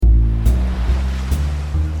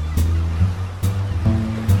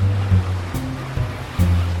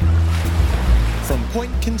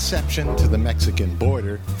conception to the Mexican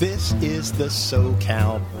border, this is the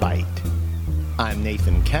SoCal Bite. I'm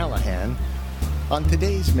Nathan Callahan. On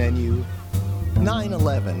today's menu,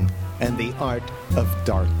 9/11 and the Art of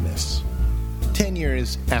Darkness. 10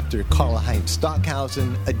 years after Karlheinz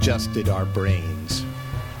Stockhausen adjusted our brains.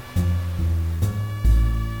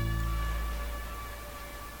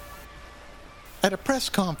 At a press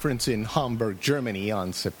conference in Hamburg, Germany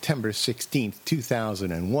on September 16,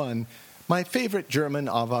 2001, my favorite German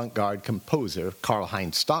avant-garde composer,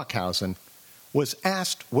 Karlheinz Stockhausen, was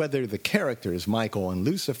asked whether the characters Michael and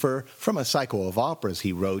Lucifer from a cycle of operas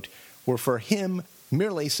he wrote were for him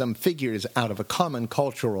merely some figures out of a common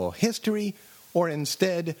cultural history or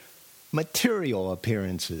instead material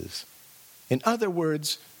appearances. In other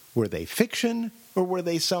words, were they fiction or were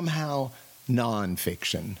they somehow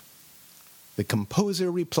non-fiction? The composer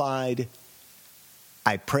replied,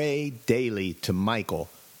 "I pray daily to Michael,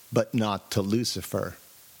 but not to Lucifer.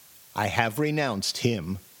 I have renounced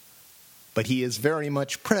him, but he is very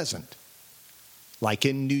much present, like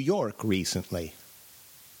in New York recently."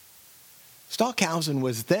 Stockhausen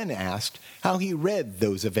was then asked how he read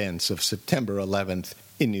those events of September 11th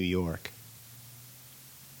in New York.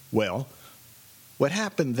 Well, what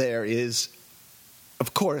happened there is,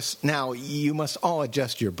 of course, now you must all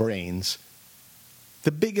adjust your brains,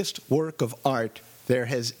 the biggest work of art there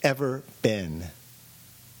has ever been.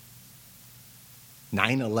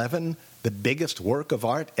 9/11, the biggest work of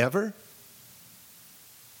art ever?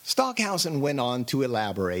 Stockhausen went on to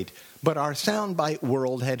elaborate, but our soundbite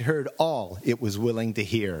world had heard all it was willing to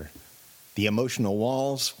hear. The emotional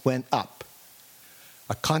walls went up.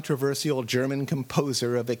 A controversial German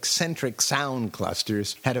composer of eccentric sound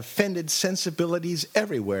clusters had offended sensibilities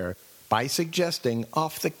everywhere by suggesting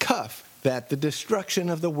off the cuff that the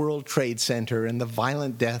destruction of the World Trade Center and the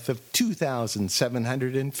violent death of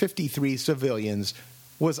 2,753 civilians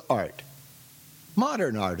was art.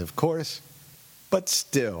 Modern art, of course, but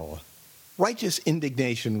still, righteous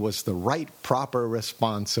indignation was the right, proper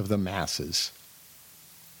response of the masses.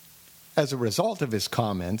 As a result of his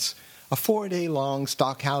comments, a 4-day-long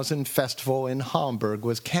Stockhausen festival in Hamburg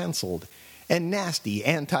was canceled, and nasty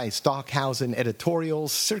anti-Stockhausen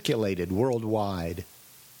editorials circulated worldwide.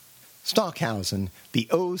 Stockhausen, the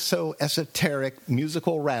oh-so-esoteric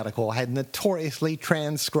musical radical, had notoriously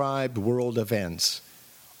transcribed world events.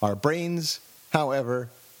 Our brains, however,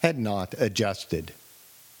 had not adjusted.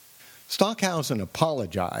 Stockhausen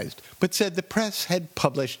apologized, but said the press had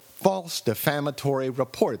published false defamatory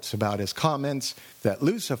reports about his comments that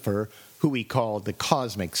Lucifer, who he called the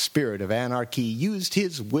cosmic spirit of anarchy, used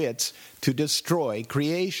his wits to destroy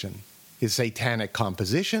creation. His satanic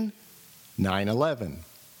composition? 9/11.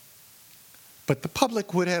 But the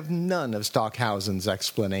public would have none of Stockhausen's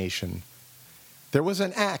explanation. There was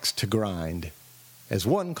an axe to grind. As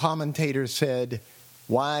one commentator said,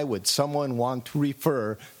 why would someone want to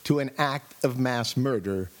refer to an act of mass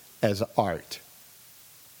murder as art?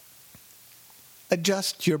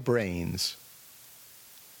 Adjust your brains.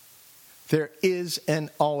 There is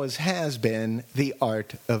and always has been the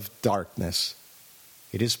art of darkness.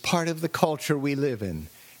 It is part of the culture we live in.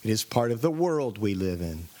 It is part of the world we live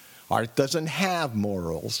in. Art doesn't have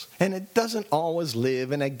morals, and it doesn't always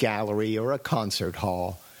live in a gallery or a concert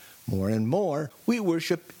hall. More and more, we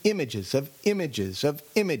worship images of images of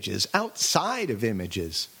images outside of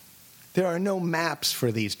images. There are no maps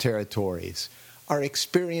for these territories. Our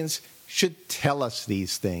experience should tell us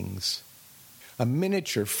these things. A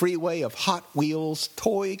miniature freeway of Hot Wheels,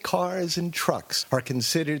 toy cars, and trucks are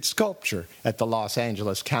considered sculpture at the Los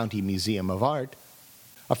Angeles County Museum of Art.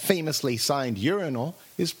 A famously signed urinal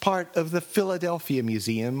is part of the Philadelphia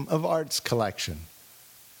Museum of Art's collection.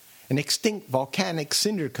 An extinct volcanic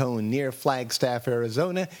cinder cone near Flagstaff,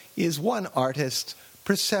 Arizona, is one artist's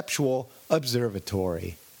perceptual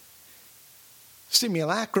observatory.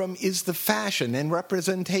 Simulacrum is the fashion, and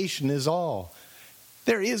representation is all.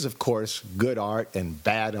 There is, of course, good art and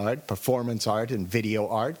bad art, performance art and video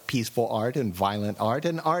art, peaceful art and violent art,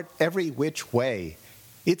 and art every which way.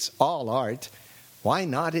 It's all art. Why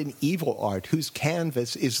not an evil art whose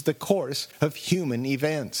canvas is the course of human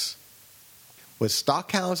events? Was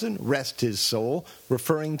Stockhausen, rest his soul,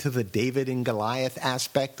 referring to the David and Goliath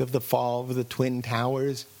aspect of the fall of the Twin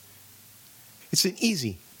Towers? It's an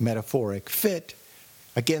easy metaphoric fit.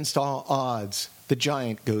 Against all odds, the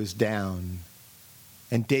giant goes down,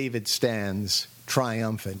 and David stands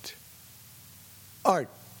triumphant. Art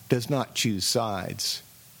does not choose sides.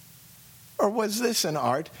 Or was this an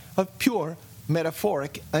art of pure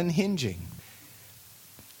metaphoric unhinging?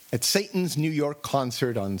 At Satan's New York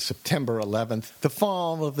concert on September 11th, the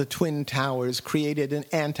fall of the Twin Towers created an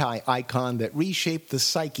anti-icon that reshaped the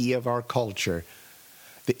psyche of our culture.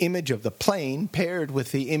 The image of the plane paired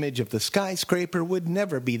with the image of the skyscraper would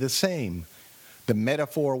never be the same. The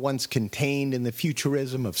metaphor once contained in the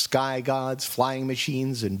futurism of sky gods, flying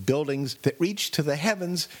machines, and buildings that reached to the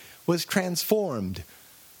heavens was transformed.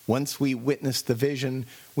 Once we witnessed the vision,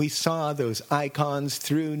 we saw those icons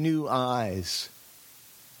through new eyes.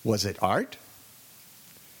 Was it art?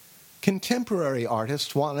 Contemporary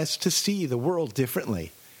artists want us to see the world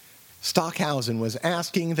differently. Stockhausen was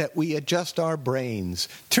asking that we adjust our brains,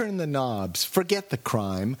 turn the knobs, forget the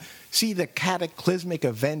crime, see the cataclysmic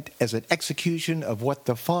event as an execution of what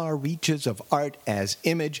the far reaches of art as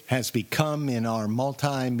image has become in our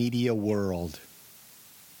multimedia world.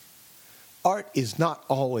 Art is not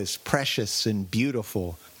always precious and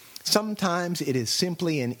beautiful. Sometimes it is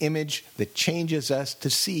simply an image that changes us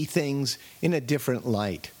to see things in a different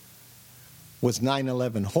light. Was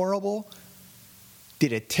 9/11 horrible?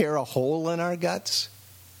 Did it tear a hole in our guts?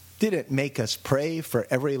 Did it make us pray for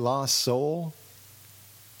every lost soul?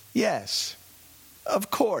 Yes,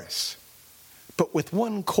 of course. But with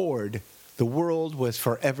one chord, the world was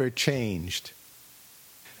forever changed.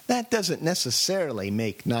 That doesn't necessarily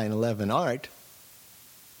make 9/11 art.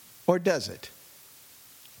 Or does it?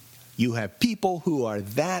 You have people who are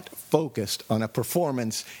that focused on a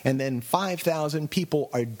performance, and then 5,000 people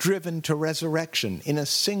are driven to resurrection in a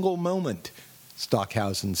single moment,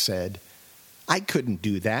 Stockhausen said. I couldn't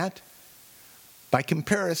do that. By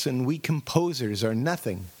comparison, we composers are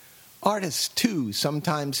nothing. Artists, too,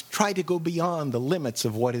 sometimes try to go beyond the limits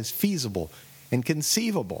of what is feasible and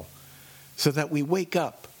conceivable, so that we wake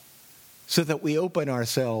up, so that we open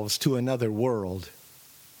ourselves to another world.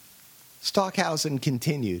 Stockhausen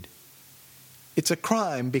continued, it's a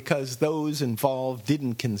crime because those involved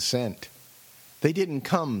didn't consent. They didn't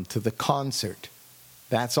come to the concert.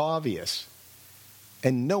 That's obvious.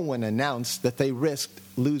 And no one announced that they risked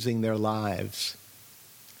losing their lives.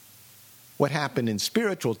 What happened in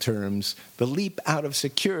spiritual terms, the leap out of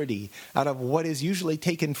security, out of what is usually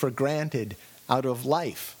taken for granted, out of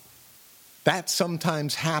life. That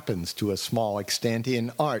sometimes happens to a small extent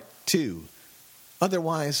in art, too.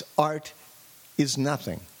 Otherwise, art is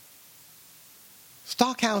nothing.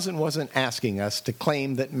 Stockhausen wasn't asking us to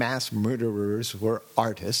claim that mass murderers were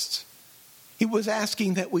artists. He was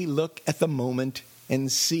asking that we look at the moment and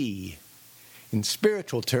see. In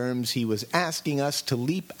spiritual terms, he was asking us to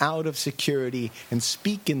leap out of security and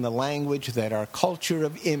speak in the language that our culture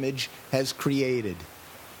of image has created.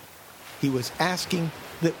 He was asking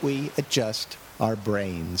that we adjust our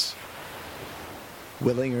brains.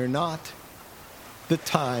 Willing or not, the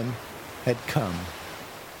time had come.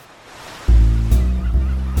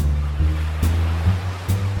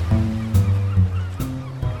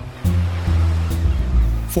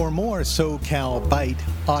 For more SoCal Byte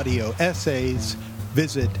audio essays,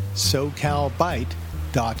 visit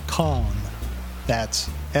SoCalByte.com. That's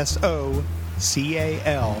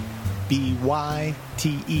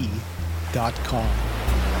SoCalByte.com.